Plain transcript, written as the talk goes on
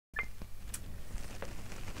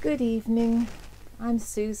Good evening. I'm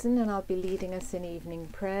Susan and I'll be leading us in evening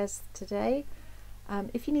prayers today.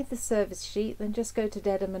 If you need the service sheet, then just go to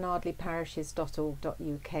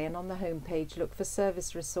dedhamandardleyparishes.org.uk and on the homepage look for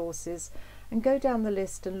service resources and go down the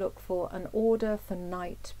list and look for an order for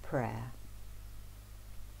night prayer.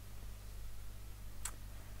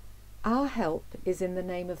 Our help is in the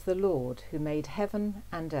name of the Lord who made heaven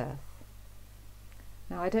and earth.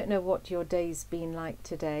 Now, I don't know what your day's been like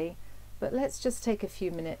today, but let's just take a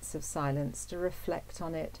few minutes of silence to reflect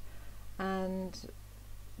on it and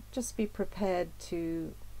just be prepared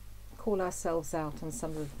to call ourselves out on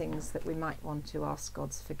some of the things that we might want to ask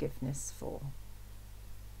God's forgiveness for.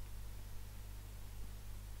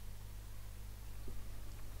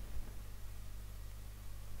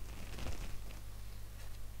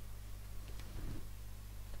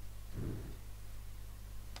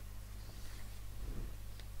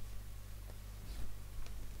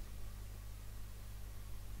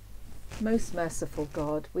 Most merciful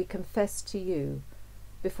God, we confess to you,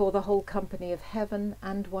 before the whole company of heaven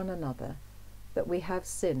and one another, that we have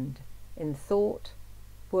sinned in thought,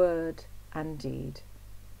 word, and deed,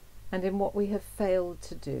 and in what we have failed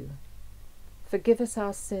to do. Forgive us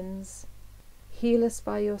our sins, heal us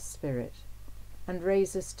by your Spirit, and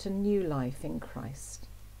raise us to new life in Christ.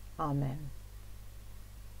 Amen.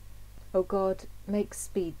 O God, make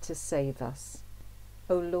speed to save us.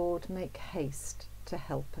 O Lord, make haste to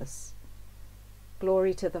help us.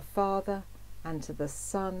 Glory to the Father, and to the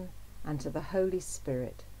Son, and to the Holy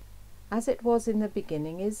Spirit, as it was in the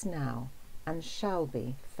beginning, is now, and shall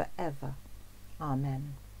be forever.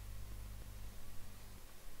 Amen.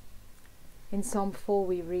 In Psalm 4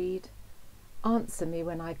 we read, "Answer me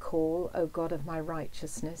when I call, O God of my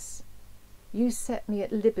righteousness. You set me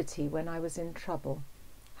at liberty when I was in trouble.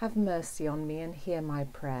 Have mercy on me and hear my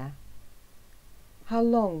prayer. How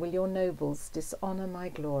long will your nobles dishonour my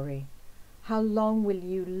glory? How long will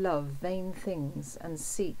you love vain things and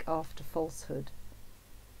seek after falsehood?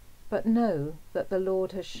 But know that the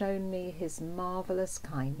Lord has shown me his marvellous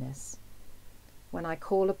kindness. When I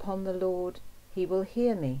call upon the Lord, he will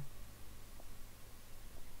hear me.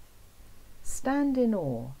 Stand in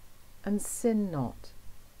awe and sin not.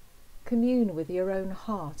 Commune with your own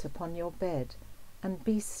heart upon your bed and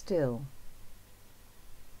be still.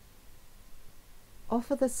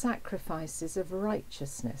 Offer the sacrifices of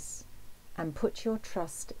righteousness and put your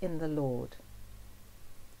trust in the Lord.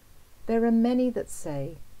 There are many that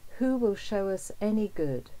say, who will show us any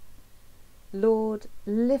good? Lord,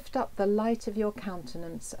 lift up the light of your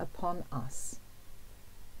countenance upon us.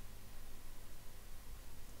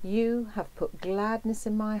 You have put gladness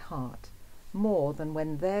in my heart, more than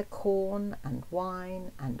when their corn and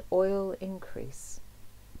wine and oil increase.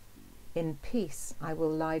 In peace I will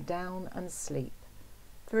lie down and sleep,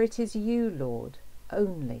 for it is you, Lord,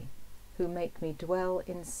 only, who make me dwell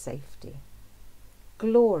in safety.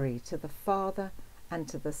 Glory to the Father, and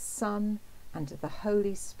to the Son, and to the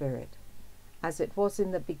Holy Spirit, as it was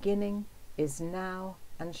in the beginning, is now,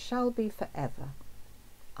 and shall be forever.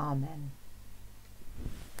 Amen.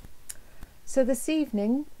 So this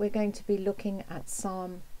evening we're going to be looking at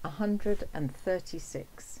Psalm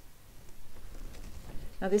 136.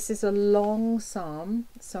 Now this is a long psalm,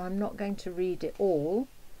 so I'm not going to read it all,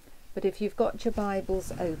 but if you've got your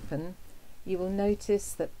Bibles open, you will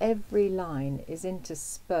notice that every line is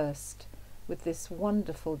interspersed with this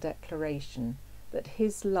wonderful declaration that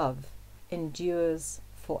his love endures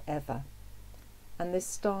forever. And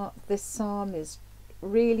this psalm is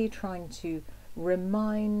really trying to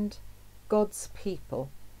remind God's people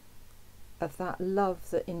of that love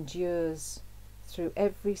that endures through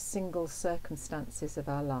every single circumstances of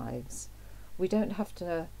our lives. We don't have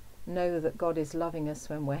to know that God is loving us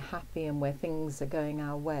when we're happy and where things are going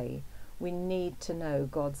our way. We need to know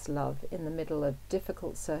God's love in the middle of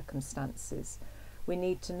difficult circumstances. We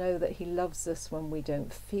need to know that he loves us when we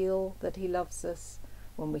don't feel that he loves us,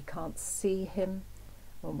 when we can't see him,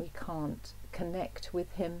 when we can't connect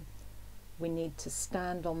with him. We need to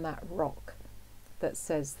stand on that rock that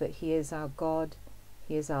says that he is our God,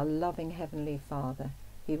 he is our loving Heavenly Father.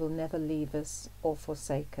 He will never leave us or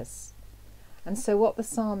forsake us. And so what the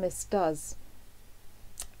psalmist does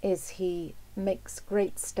is he makes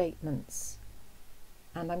great statements,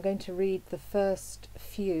 and I'm going to read the first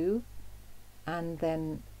few and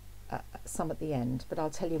then some at the end, but I'll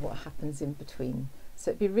tell you what happens in between.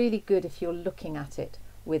 So it'd be really good if you're looking at it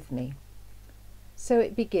with me. So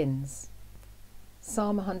it begins,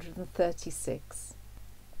 Psalm 136.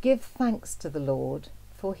 Give thanks to the Lord,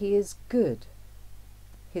 for he is good.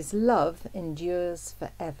 His love endures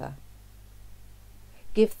forever.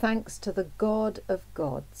 Give thanks to the God of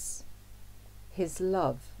gods. His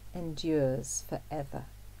love endures forever.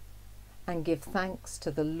 And give thanks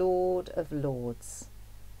to the Lord of Lords.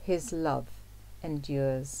 His love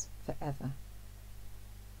endures forever.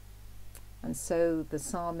 And so the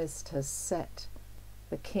psalmist has set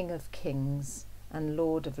the King of Kings and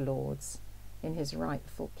Lord of Lords in his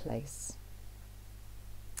rightful place.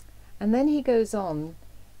 And then he goes on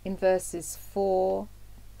in verses 4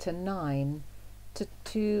 to 9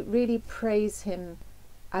 to really praise him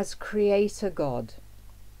as Creator God,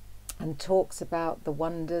 and talks about the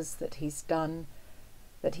wonders that he's done,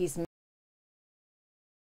 that he's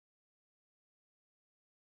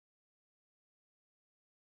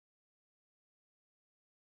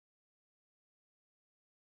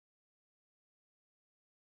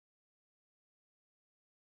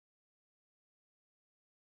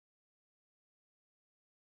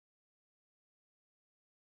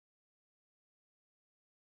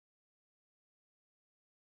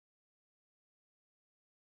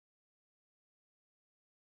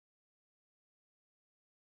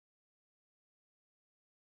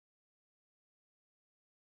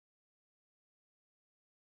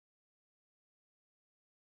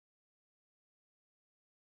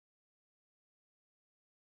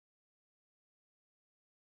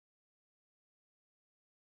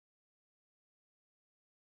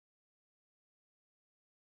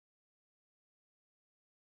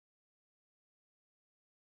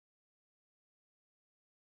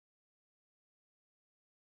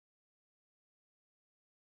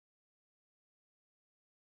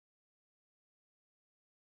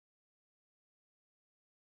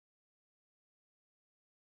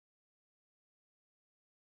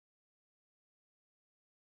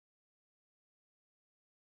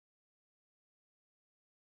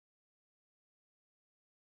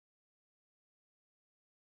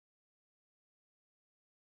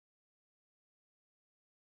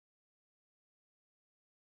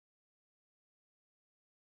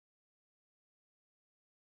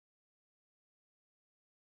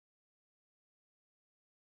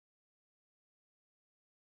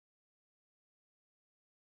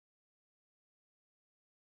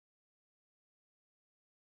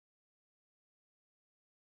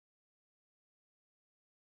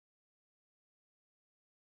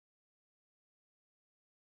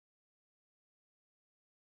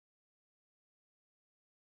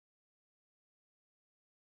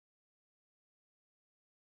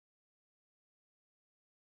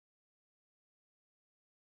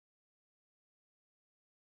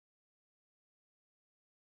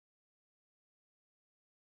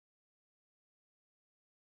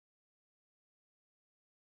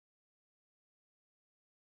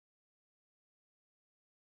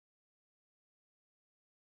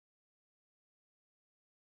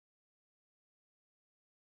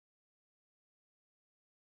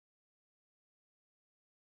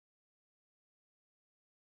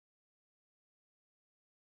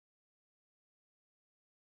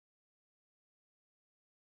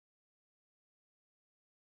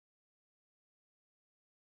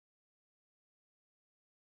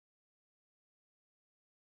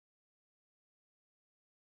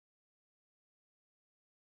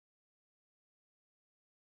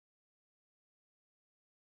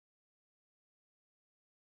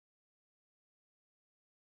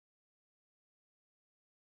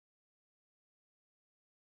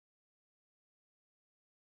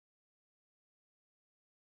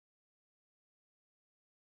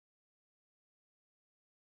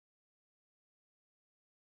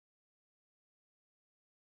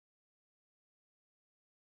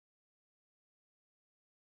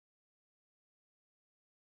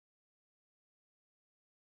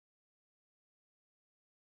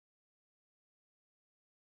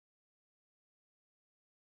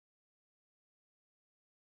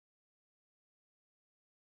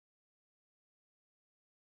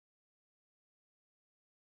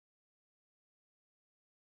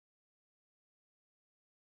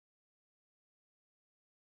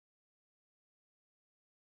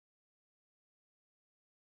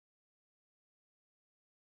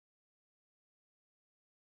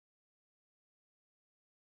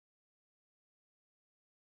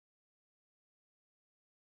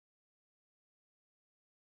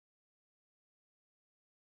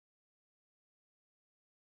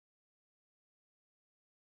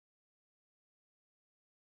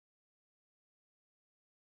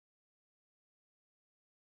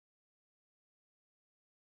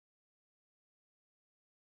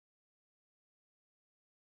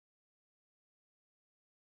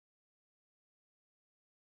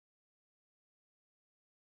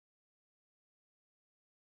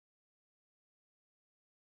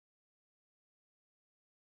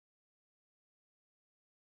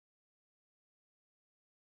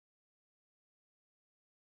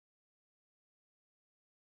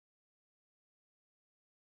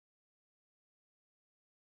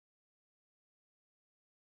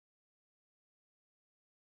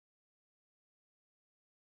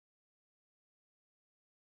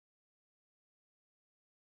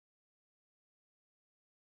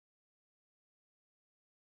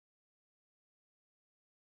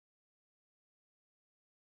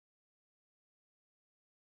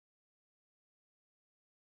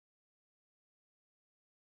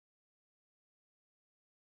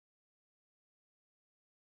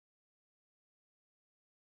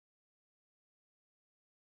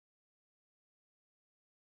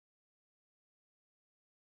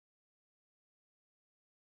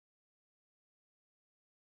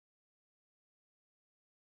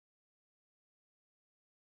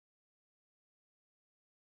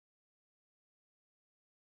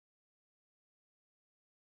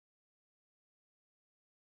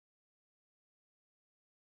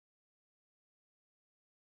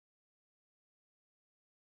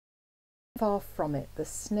far from it the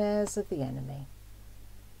snares of the enemy.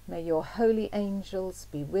 May your holy angels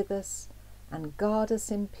be with us and guard us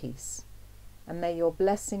in peace, and may your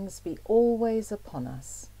blessings be always upon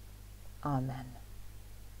us. Amen.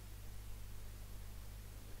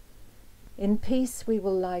 In peace we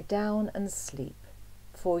will lie down and sleep,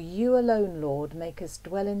 for you alone, Lord, make us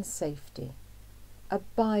dwell in safety.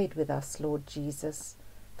 Abide with us, Lord Jesus,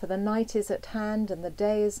 for the night is at hand and the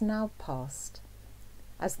day is now past.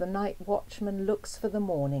 As the night watchman looks for the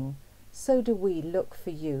morning, so do we look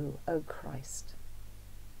for you, O Christ.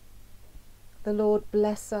 The Lord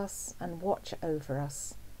bless us and watch over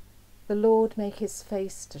us. The Lord make his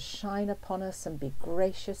face to shine upon us and be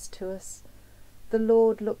gracious to us. The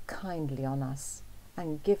Lord look kindly on us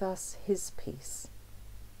and give us his peace.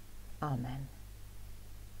 Amen.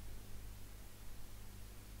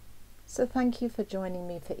 So thank you for joining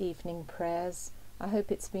me for evening prayers. I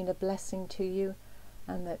hope it's been a blessing to you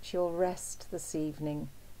and that you'll rest this evening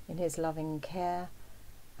in his loving care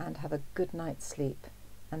and have a good night's sleep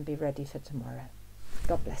and be ready for tomorrow.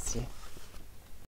 God bless you.